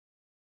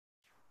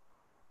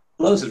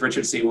Hello, this is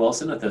Richard C.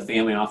 Wilson with the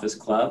Family Office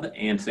Club,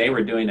 and today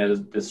we're doing a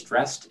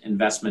distressed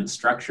investment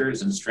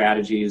structures and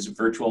strategies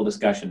virtual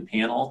discussion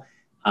panel.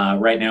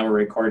 Right now we're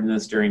recording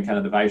this during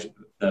kind of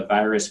the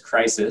virus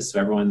crisis, so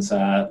everyone's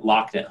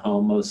locked at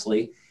home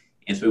mostly.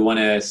 And so we want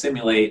to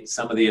simulate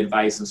some of the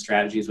advice and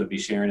strategies we'd be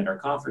sharing at our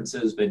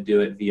conferences, but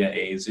do it via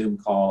a Zoom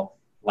call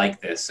like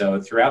this.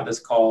 So throughout this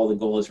call, the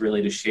goal is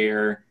really to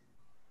share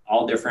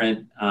all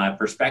different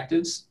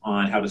perspectives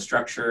on how to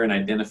structure and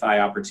identify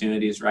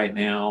opportunities right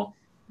now.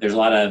 There's a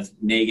lot of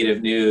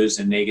negative news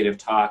and negative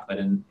talk, but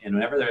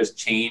whenever there's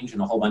change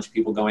and a whole bunch of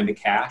people going to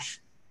cash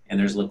and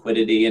there's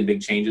liquidity and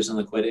big changes in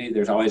liquidity,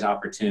 there's always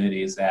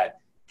opportunities that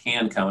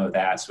can come of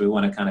that. So we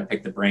want to kind of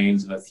pick the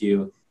brains of a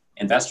few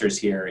investors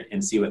here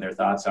and see what their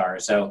thoughts are.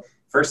 So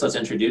first, let's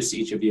introduce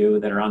each of you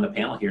that are on the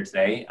panel here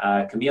today.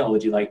 Camille,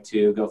 would you like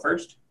to go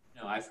first?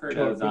 No, I've heard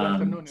of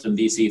some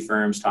VC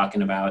firms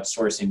talking about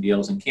sourcing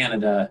deals in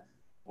Canada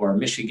or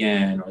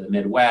Michigan or the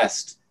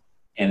Midwest,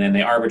 and then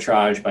they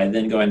arbitrage by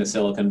then going to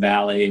Silicon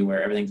Valley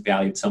where everything's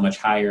valued so much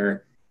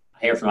higher. I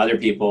hear from other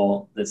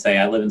people that say,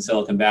 I live in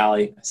Silicon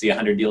Valley, I see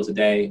 100 deals a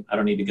day, I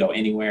don't need to go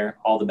anywhere,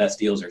 all the best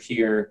deals are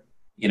here,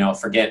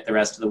 forget the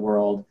rest of the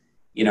world.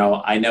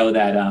 I know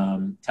that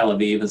Tel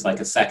Aviv is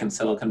like a second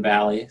Silicon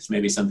Valley, so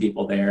maybe some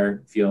people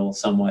there feel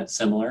somewhat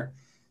similar.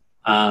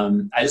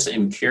 I just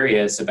am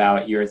curious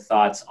about your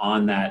thoughts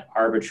on that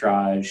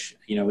arbitrage.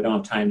 We don't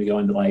have time to go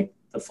into like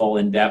the full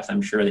in-depth.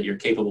 I'm sure that you're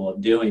capable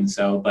of doing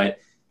so, but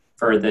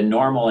for the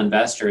normal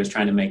investors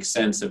trying to make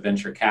sense of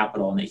venture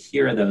capital and they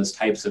hear those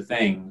types of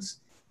things,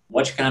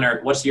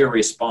 what's your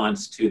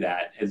response to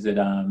that? Is it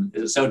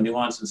so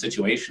nuanced and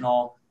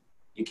situational?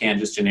 You can't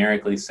just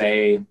generically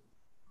say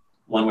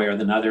one way or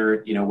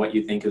another, what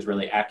you think is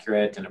really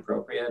accurate and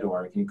appropriate,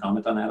 or can you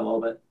comment on that a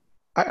little bit?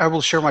 I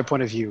will share my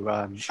point of view.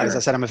 Sure. As I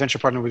said, I'm a venture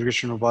partner with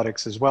Grecian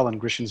Robotics as well, and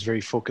Grecian is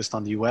very focused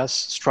on the US.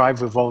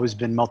 Strive, we've always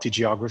been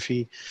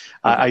multi-geography.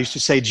 Okay. I used to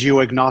say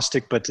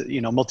geo-agnostic, but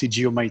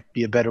multi-geo might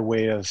be a better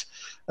way of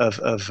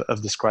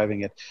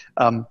describing it.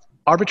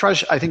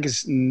 Arbitrage, I think,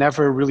 is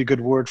never a really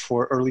good word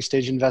for early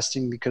stage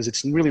investing because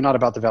it's really not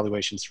about the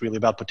valuation. It's really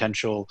about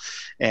potential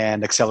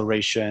and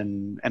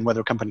acceleration and whether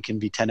a company can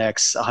be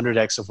 10x,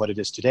 100x of what it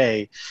is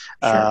today,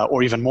 sure.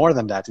 Or even more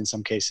than that in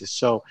some cases.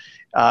 So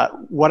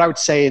what I would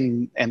say,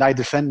 and I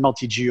defend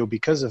multi-geo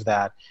because of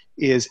that,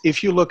 is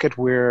if you look at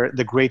where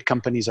the great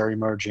companies are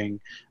emerging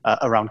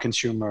around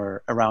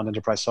consumer, around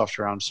enterprise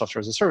software, around software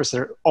as a service,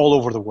 they're all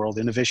over the world.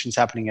 Innovation's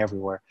happening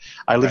everywhere.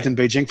 I lived in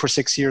Beijing for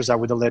 6 years. I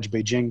would allege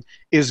Beijing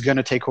is going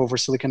to take over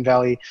Silicon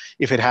Valley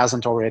if it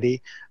hasn't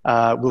already.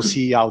 We'll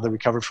see how the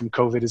recovery from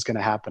COVID is going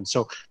to happen.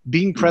 So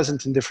being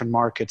present in different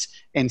markets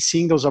and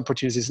seeing those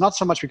opportunities, not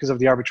so much because of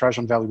the arbitrage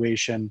on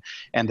valuation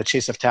and the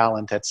chase of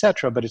talent, et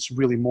cetera, but it's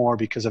really more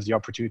because of the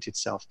opportunity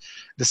itself.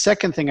 The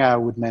second thing I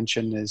would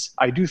mention is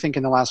I do think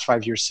in the last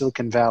 5 years,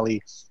 Silicon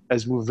Valley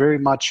has moved very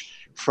much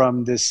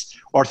from this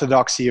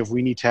orthodoxy of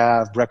we need to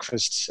have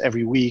breakfasts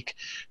every week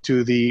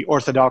to the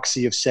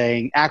orthodoxy of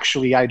saying,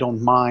 actually, I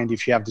don't mind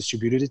if you have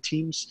distributed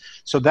teams.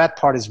 So that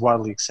part is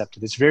widely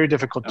accepted. It's very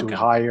difficult to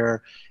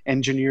hire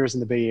engineers in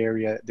the Bay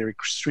Area. They're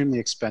extremely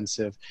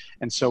expensive.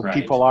 And so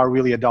people are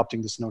really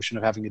adopting this notion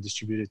of having a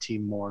distributed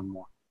team more and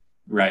more.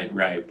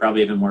 Right.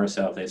 Probably even more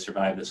so if they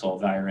survive this whole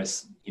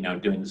virus,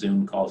 doing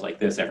Zoom calls like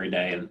this every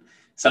day. And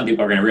some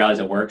people are going to realize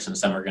it works and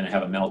some are going to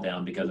have a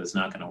meltdown because it's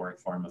not going to work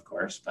for them, of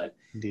course. But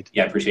indeed.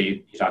 Yeah, I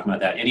appreciate you talking about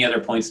that. Any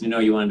other points, Nuno,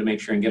 you wanted to make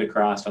sure and get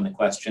across on the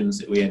questions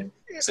that we had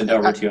sent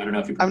over to you? I don't know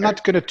if you prepared. I'm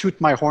not going to toot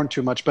my horn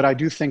too much, but I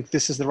do think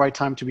this is the right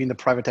time to be in the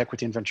private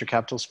equity and venture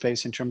capital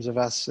space in terms of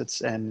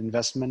assets and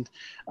investment.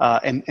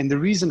 And the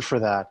reason for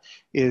that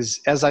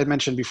is, as I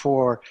mentioned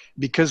before,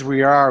 because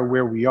we are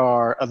where we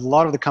are, a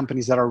lot of the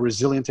companies that are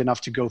resilient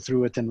enough to go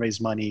through it and raise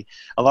money,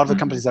 a lot of the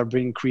companies that are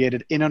being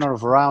created in and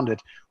around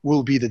it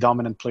will be the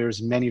dominant players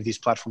in many of these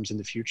platforms in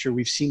the future.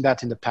 We've seen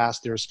that in the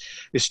past. There's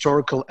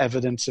historical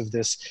evidence of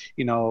this,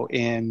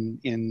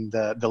 in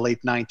the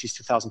late 90s,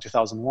 2000,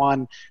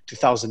 2001,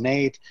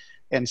 2008.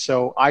 And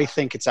so I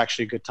think it's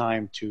actually a good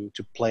time to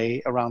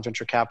play around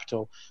venture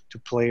capital, to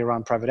play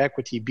around private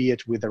equity, be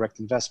it with direct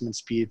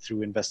investments, be it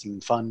through investing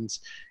in funds.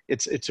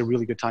 It's a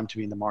really good time to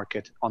be in the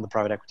market on the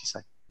private equity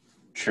side.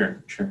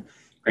 Sure.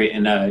 Great.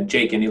 And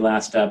Jake, any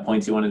last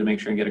points you wanted to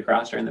make sure and get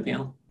across during the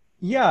panel?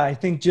 Yeah, I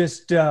think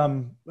just,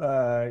 a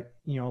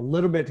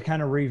little bit to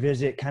kind of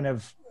revisit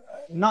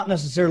not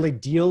necessarily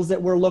deals that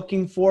we're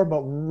looking for,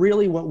 but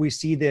really what we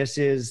see this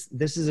is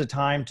a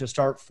time to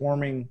start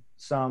forming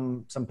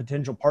some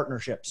potential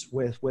partnerships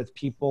with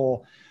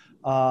people,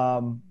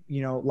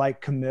 like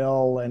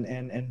Camille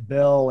and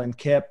Bill and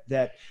Kip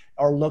that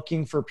are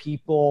looking for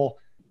people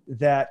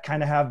that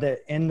kind of have the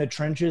in the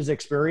trenches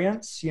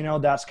experience.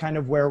 That's kind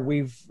of where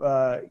we've,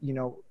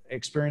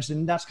 experienced,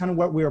 and that's kind of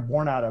what we were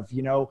born out of.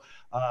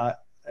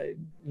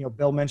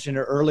 Bill mentioned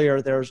it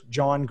earlier. There's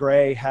John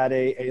Gray had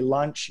a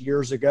lunch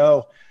years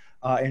ago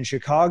in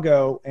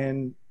Chicago,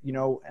 and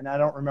I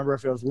don't remember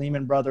if it was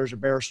Lehman Brothers or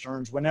Bear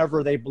Stearns.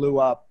 Whenever they blew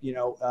up,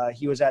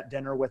 he was at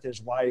dinner with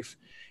his wife,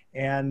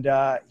 and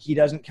he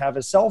doesn't have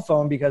his cell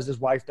phone because his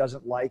wife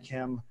doesn't like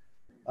him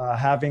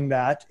having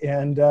that.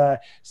 And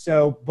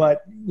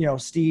but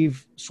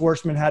Steve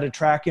Schwarzman had to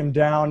track him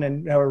down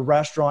in a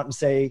restaurant and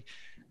say,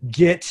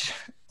 get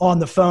on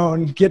the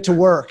phone, get to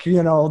work,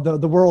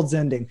 the world's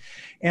ending.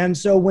 And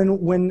so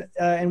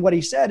and what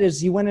he said is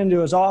he went into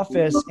his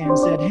office and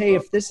said, hey,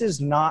 if this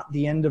is not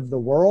the end of the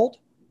world,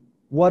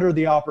 what are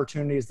the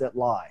opportunities that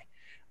lie?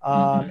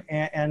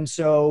 And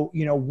so,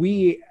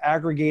 we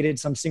aggregated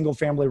some single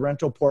family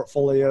rental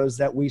portfolios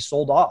that we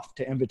sold off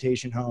to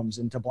Invitation Homes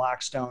and to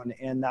Blackstone.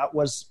 And that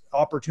was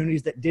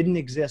opportunities that didn't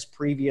exist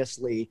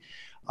previously.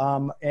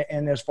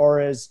 And as far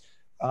as,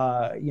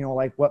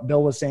 like what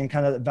Bill was saying,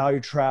 kind of the value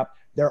trap,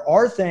 there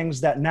are things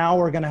that now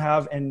are going to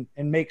have and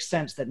make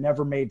sense that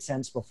never made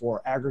sense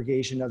before.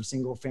 Aggregation of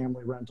single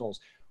family rentals.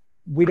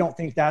 We don't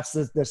think that's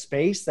the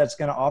space that's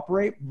going to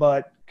operate,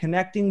 but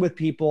connecting with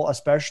people,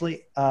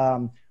 especially,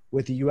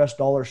 with the US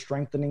dollar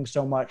strengthening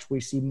so much, we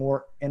see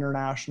more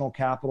international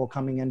capital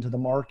coming into the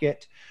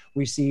market.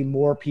 We see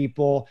more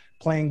people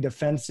playing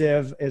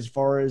defensive as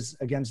far as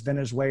against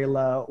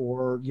Venezuela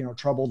or,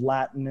 troubled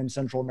Latin and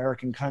Central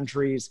American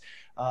countries.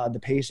 The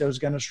peso is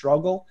going to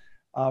struggle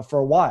for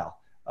a while.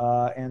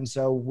 And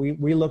so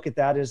we look at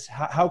that as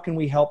how can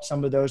we help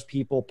some of those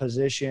people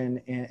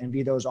position and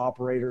be those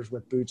operators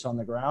with boots on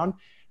the ground.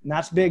 And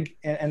that's big.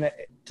 And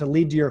to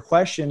lead to your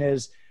question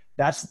is,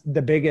 that's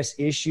the biggest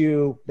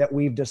issue that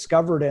we've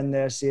discovered in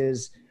this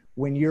is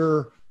when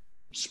you're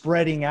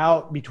spreading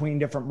out between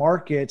different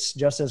markets,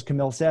 just as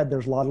Camille said,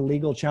 there's a lot of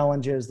legal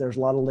challenges. There's a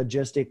lot of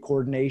logistic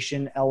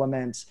coordination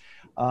elements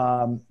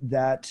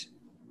that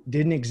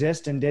didn't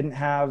exist and didn't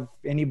have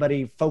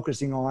anybody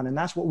focusing on. And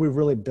that's what we've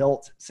really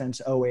built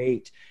since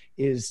 '08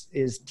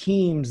 is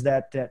teams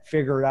that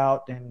figured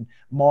out and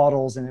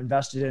models and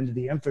invested into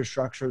the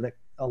infrastructure that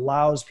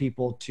allows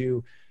people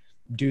to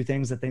do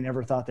things that they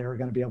never thought they were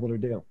going to be able to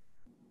do.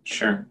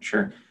 Sure.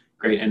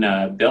 Great.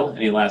 And Bill,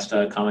 any last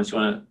comments you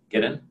want to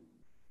get in?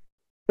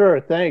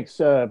 Sure. Thanks.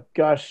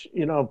 Gosh,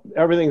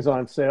 everything's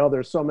on sale.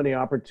 There's so many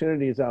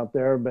opportunities out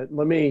there, but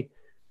let me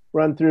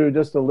run through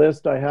just a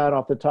list I had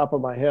off the top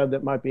of my head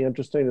that might be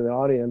interesting to the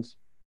audience.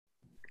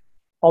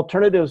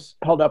 Alternatives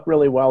held up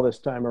really well this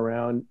time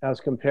around as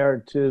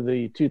compared to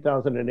the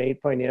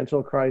 2008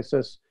 financial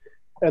crisis.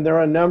 And there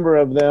are a number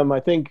of them. I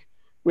think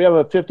we have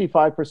a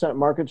 55%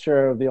 market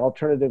share of the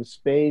alternative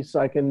space.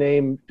 I can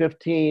name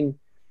 15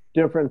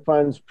 different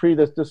funds pre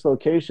this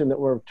dislocation that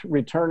were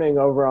returning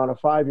over on a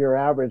 5-year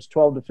average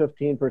 12 to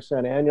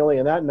 15% annually,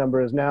 and that number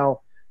has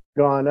now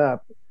gone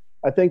up.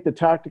 I think the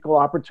tactical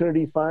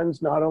opportunity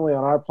funds, not only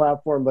on our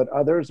platform but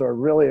others, are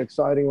really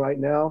exciting right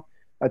now.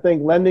 I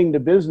think lending to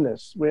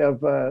business, we have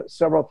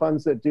several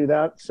funds that do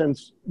that.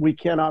 Since we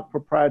cannot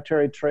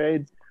proprietary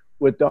trade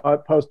with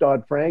post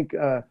Dodd-Frank,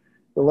 the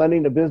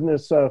lending to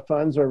business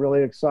funds are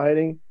really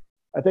exciting.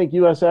 I think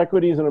U.S.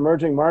 equities and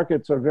emerging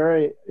markets are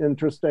very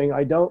interesting.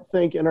 I don't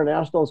think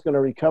international is going to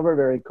recover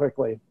very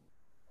quickly.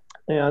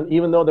 And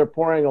even though they're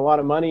pouring a lot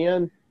of money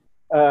in,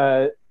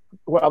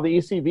 while the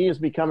ECB is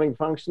becoming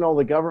functional,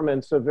 the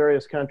governments of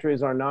various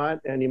countries are not,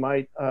 and you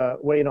might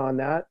wait on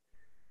that.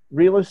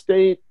 Real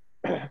estate,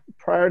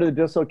 prior to the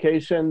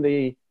dislocation,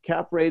 the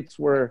cap rates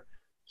were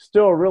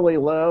still really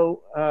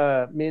low,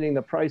 meaning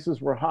the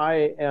prices were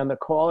high and the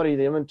quality of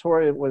the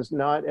inventory was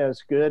not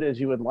as good as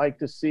you would like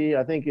to see.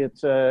 I think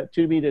it's to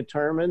be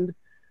determined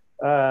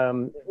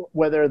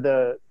whether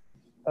the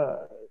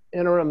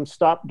interim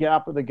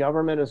stopgap of the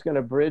government is going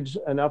to bridge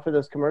enough of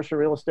this commercial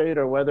real estate,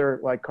 or whether,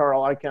 like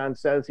Carl Icahn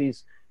says,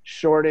 he's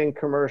shorting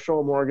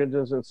commercial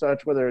mortgages and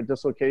such, whether a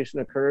dislocation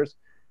occurs.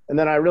 And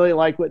then I really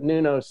like what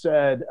Nuno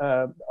said.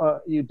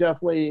 You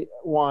definitely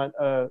want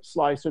a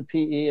slice of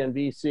PE and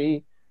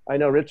VC. I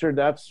know, Richard,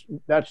 that's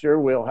your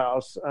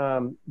wheelhouse.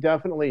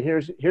 Definitely,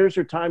 here's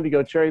your time to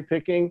go cherry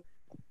picking.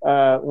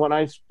 When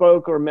I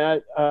spoke or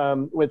met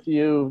with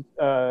you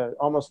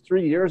almost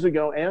 3 years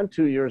ago and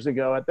 2 years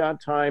ago, at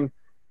that time,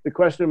 the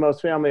question of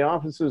most family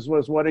offices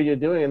was, what are you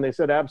doing? And they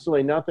said,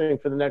 absolutely nothing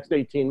for the next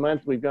 18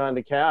 months. We've gone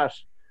to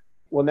cash.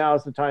 Well, now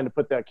is the time to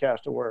put that cash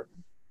to work.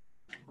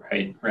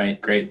 Right.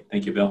 Great.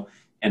 Thank you, Bill.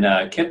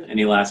 And Kip,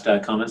 any last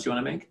comments you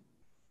want to make?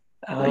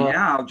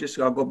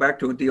 I'll go back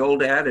to the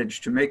old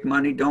adage: to make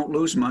money, don't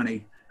lose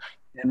money,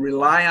 and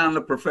rely on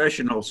the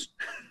professionals.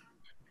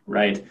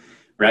 Right.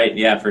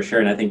 Yeah, for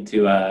sure. And I think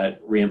to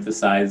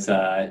reemphasize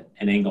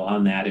an angle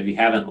on that, if you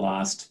haven't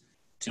lost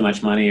too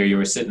much money or you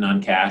were sitting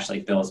on cash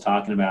like Bill was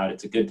talking about,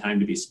 it's a good time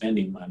to be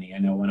spending money. I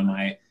know one of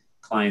my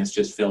clients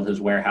just filled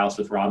his warehouse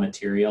with raw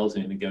materials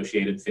and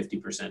negotiated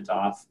 50%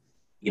 off,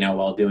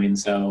 while doing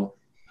so.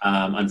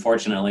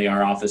 Unfortunately,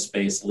 our office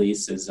space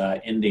lease is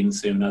ending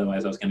soon.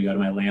 Otherwise, I was going to go to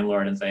my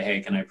landlord and say,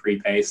 hey, can I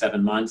prepay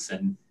 7 months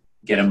and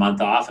get a month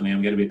off? I mean,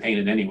 I'm going to be paying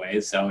it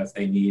anyways. So if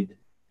they need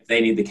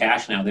the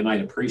cash now, they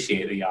might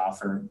appreciate the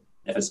offer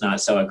if it's not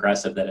so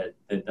aggressive that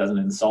it doesn't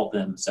insult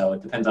them. So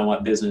it depends on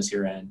what business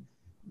you're in.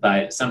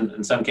 But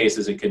in some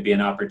cases, it could be an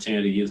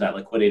opportunity to use that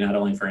liquidity not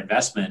only for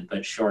investment,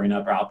 but shoring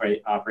up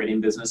operating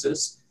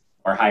businesses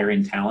or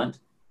hiring talent.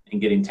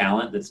 and getting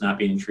talent that's not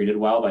being treated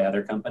well by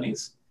other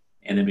companies,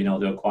 and then being able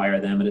to acquire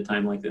them at a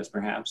time like this,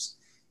 perhaps.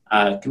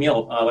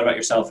 Camille, what about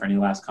yourself, for any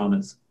last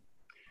comments?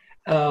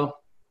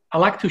 I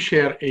like to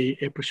share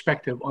a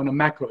perspective on a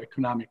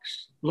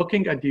macroeconomics.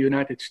 Looking at the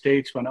United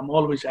States, when I'm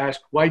always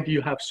asked, why do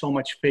you have so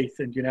much faith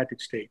in the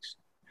United States?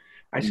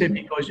 I say,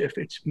 because if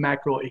it's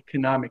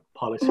macroeconomic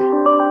policy.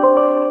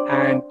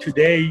 And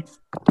today,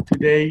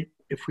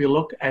 if we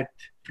look at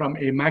from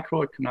a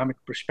macroeconomic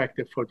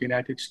perspective for the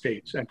United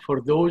States, and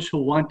for those who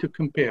want to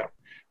compare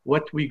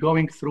what we're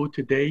going through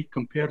today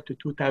compared to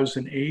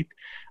 2008,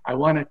 I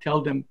want to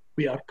tell them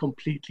we are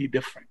completely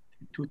different.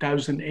 In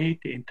 2008,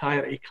 the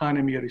entire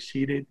economy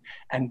receded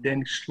and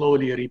then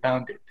slowly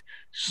rebounded.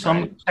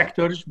 Some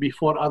sectors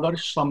before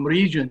others, some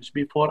regions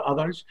before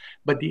others,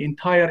 but the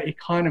entire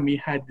economy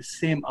had the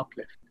same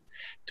uplift.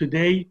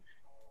 Today,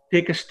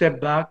 take a step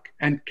back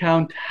and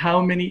count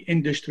how many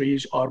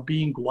industries are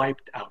being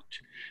wiped out.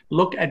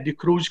 Look at the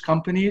cruise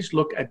companies,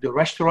 look at the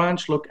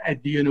restaurants, look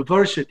at the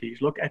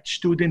universities, look at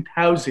student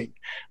housing,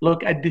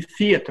 look at the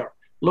theater.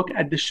 Look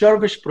at the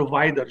service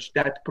providers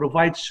that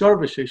provide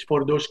services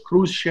for those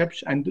cruise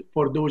ships and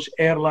for those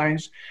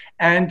airlines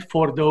and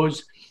for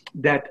those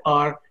that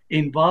are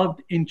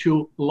involved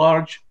into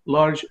large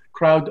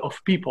crowd of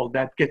people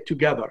that get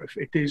together. If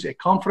it is a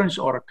conference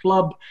or a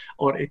club,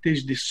 or it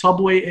is the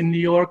subway in New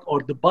York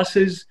or the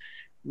buses,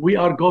 we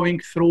are going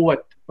through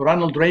what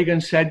Ronald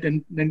Reagan said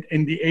in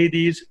the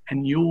 80s, a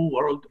new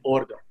world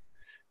order.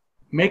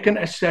 Make an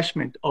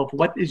assessment of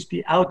what is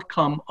the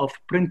outcome of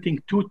printing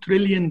 $2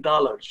 trillion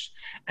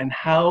and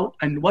how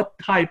and what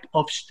type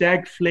of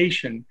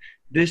stagflation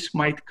this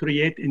might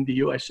create in the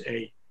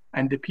USA.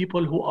 And the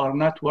people who are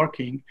not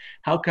working,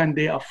 how can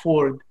they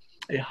afford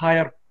a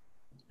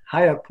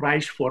higher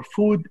price for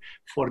food,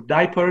 for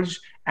diapers,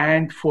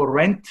 and for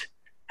rent,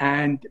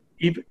 and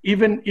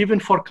even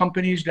for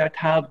companies that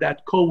have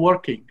that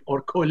co-working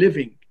or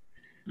co-living.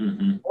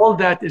 Mm-hmm. All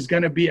that is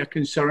going to be a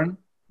concern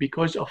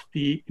because of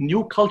the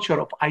new culture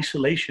of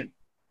isolation.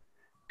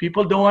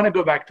 People don't want to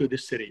go back to the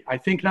city. I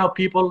think now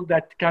people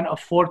that can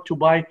afford to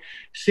buy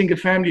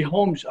single-family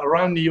homes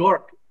around New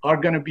York are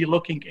going to be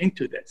looking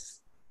into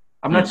this.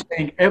 I'm not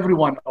saying every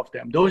one of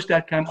them, those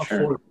that can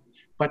afford,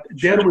 but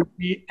there will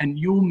be a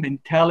new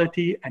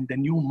mentality and a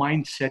new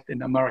mindset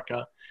in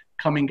America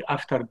coming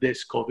after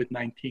this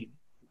COVID-19.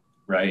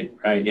 Right.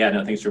 Yeah,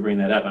 no, thanks for bringing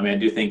that up. I mean, I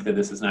do think that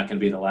this is not going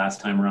to be the last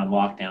time we're on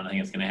lockdown. I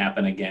think it's going to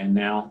happen again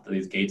now that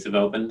these gates have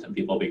opened, and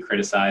people will be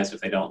criticized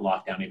if they don't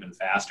lock down even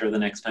faster the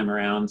next time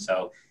around.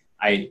 So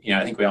I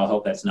think we all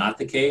hope that's not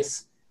the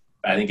case,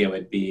 but I think it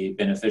would be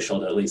beneficial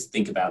to at least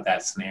think about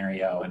that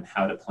scenario and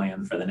how to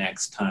plan for the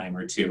next time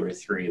or two or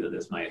three that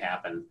this might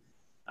happen.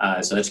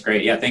 So that's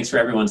great. Yeah, thanks for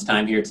everyone's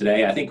time here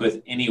today. I think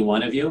with any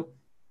one of you,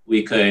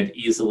 we could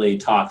easily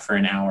talk for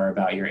an hour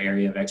about your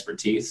area of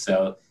expertise.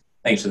 So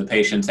thanks for the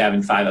patience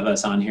having 5 of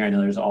us on here. I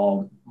know there's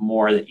all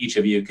more that each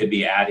of you could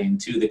be adding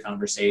to the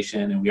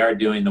conversation. And we are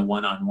doing the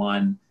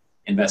one-on-one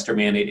investor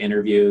mandate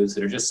interviews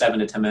that are just 7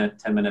 to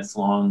 10 minutes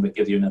long, but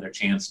gives you another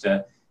chance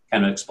to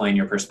kind of explain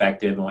your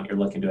perspective and what you're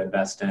looking to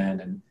invest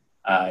in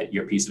and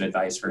your piece of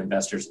advice for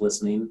investors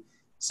listening.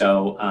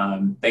 So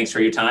thanks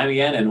for your time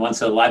again. And once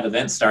the live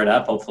events start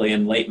up, hopefully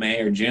in late May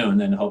or June,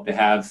 then hope to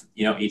have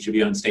each of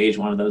you on stage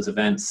one of those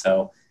events.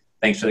 So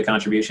thanks for the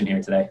contribution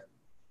here today.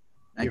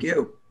 Thank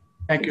you.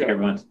 Thank you,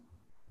 everyone.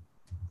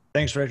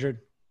 Thanks, Richard.